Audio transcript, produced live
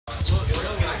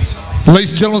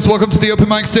Ladies and gentlemen, welcome to the open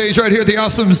mic stage right here at the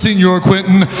awesome Senor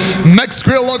Quintin Mex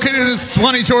Grill located in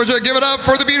Suwanee, Georgia. Give it up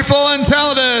for the beautiful and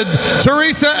talented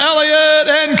Teresa Elliott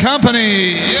and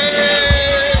company. Yay!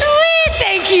 Sweet,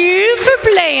 thank you for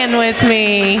playing with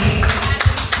me.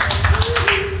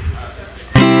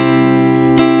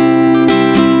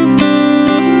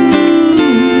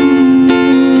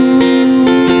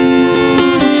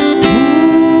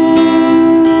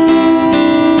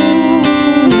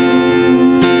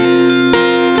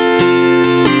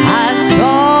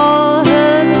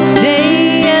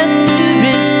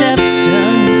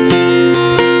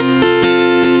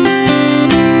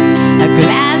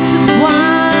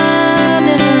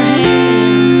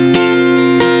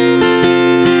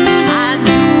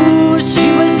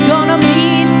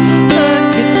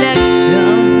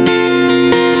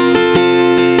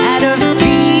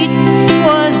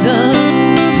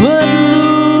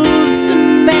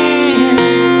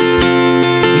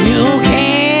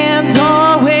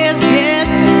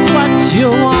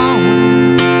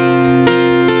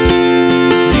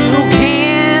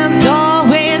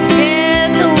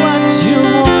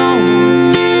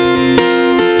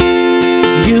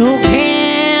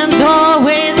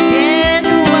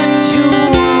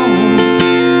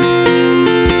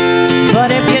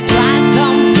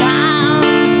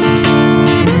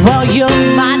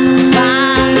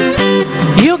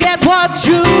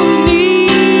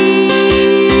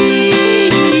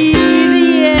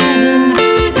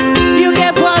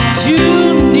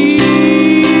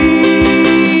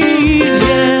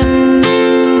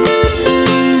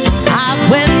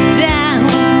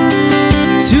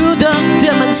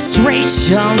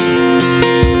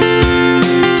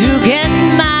 To get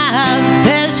my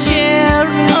fair share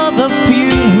of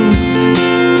abuse,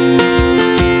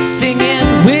 singing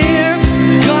we're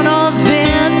gonna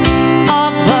vent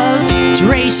our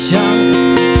frustration,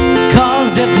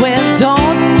 'cause if we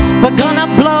don't, we're gonna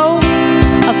blow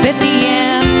a 50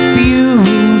 amp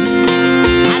fuse.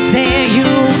 I say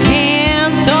you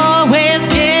can't always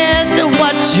get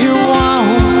what you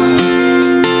want.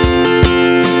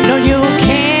 No, you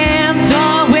can't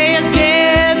always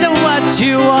get what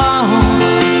you want.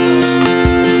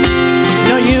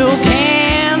 No, you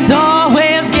can't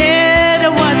always get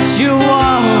what you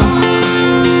want,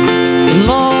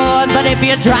 Lord. But if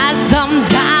you try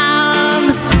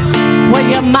sometimes, well,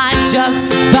 you might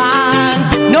just find,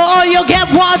 no, you'll get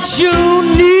what you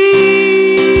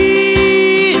need.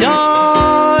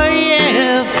 Oh,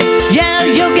 yeah, yeah,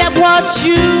 you'll get what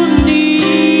you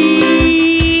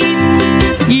need.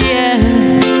 Yeah,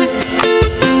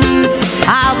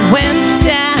 I went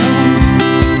down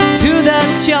to the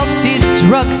Chelsea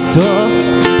drugstore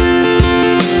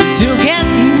to get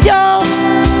your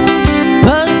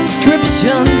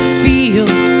prescription filled.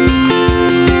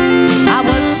 I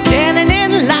was standing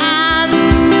in line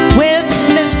with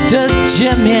Mr.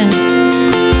 Jimmy,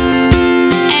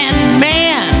 and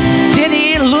man, did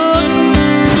he look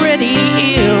pretty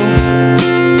ill.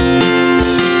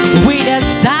 We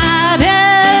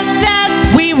decided that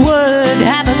we would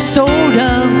have a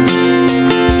soda,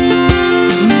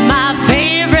 my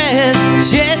favorite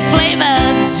jet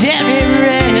flavored cherry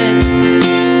red.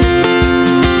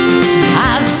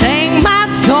 I sang my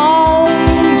song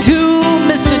to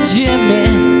Mr. Jimmy,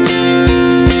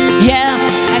 yeah,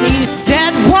 and he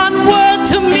said one word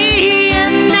to me,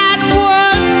 and that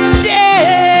was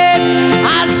dead.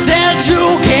 I said you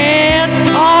can't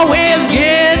always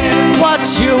get what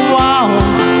you want.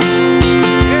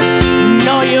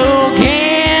 No, you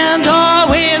can't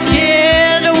always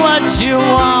get what you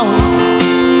want.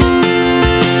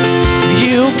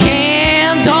 You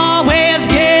can't always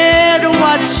get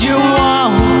what you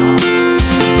want.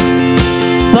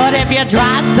 But if you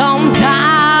try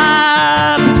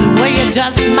sometimes, well, you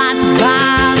just might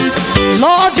find,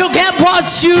 Lord, you'll get what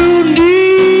you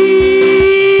need.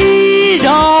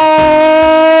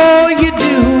 Oh, you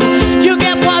do. You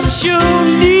get what you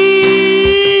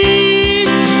need.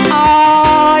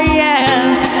 Oh,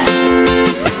 yeah.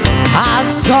 I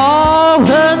saw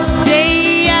her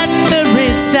today at the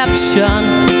reception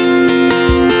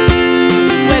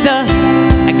with a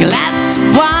glass of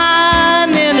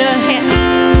wine in her hand.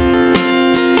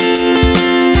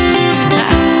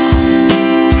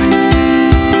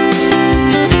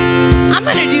 I'm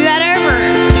gonna do that over,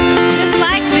 just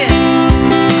like this.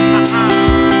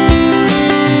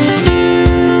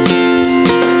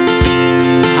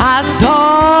 I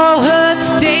saw her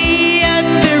today at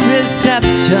the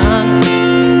reception.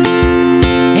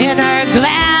 In her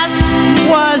glass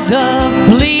was a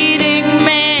bleeding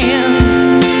man.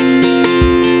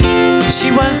 She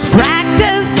was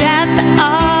practiced at the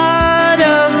art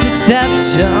of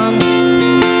deception.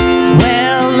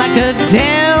 could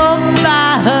tell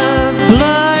by her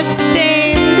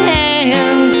blood-stained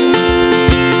hands.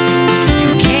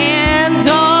 You can't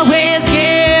always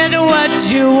get what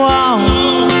you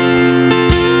want.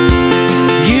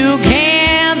 You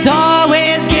can't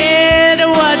always get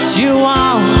what you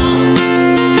want.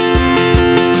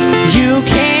 You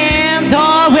can't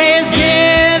always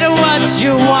get what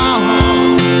you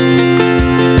want.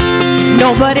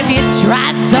 No, but if you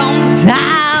try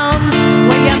sometimes,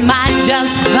 well, you might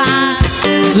just find,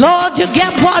 Lord, you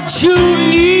get what you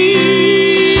need.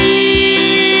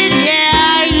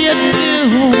 Yeah, you do.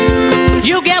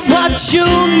 You get what you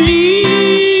need.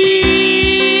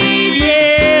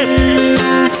 Yeah.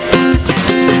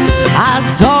 I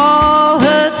saw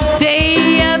her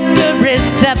today at the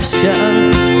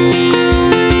reception,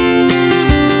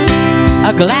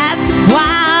 a glass of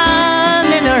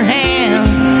wine in her hand.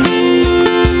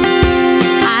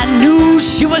 I knew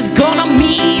she was gonna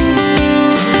meet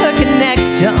her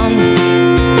connection.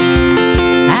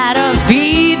 At her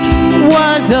feet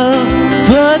was a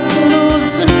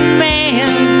footloose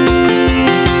man.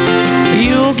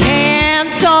 You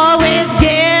can't always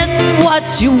get what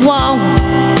you want.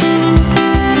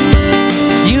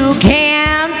 You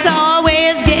can't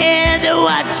always get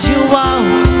what you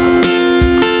want.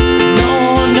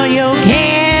 No, you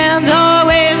can't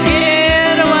always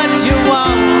get what you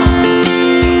want.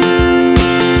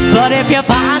 But if you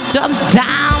find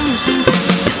sometimes,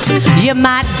 you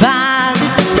might find,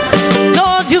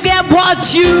 Lord, you get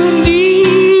what you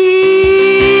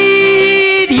need.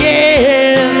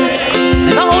 Yeah,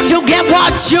 Lord, you get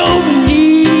what you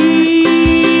need.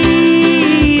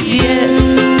 Yeah.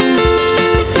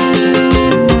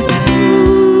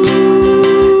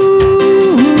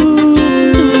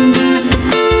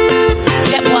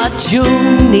 Get what you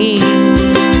need.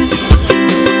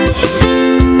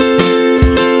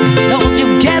 Don't you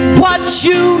get what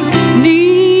you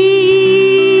need?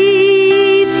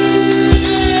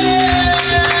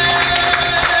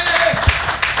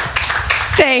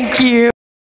 Thank you.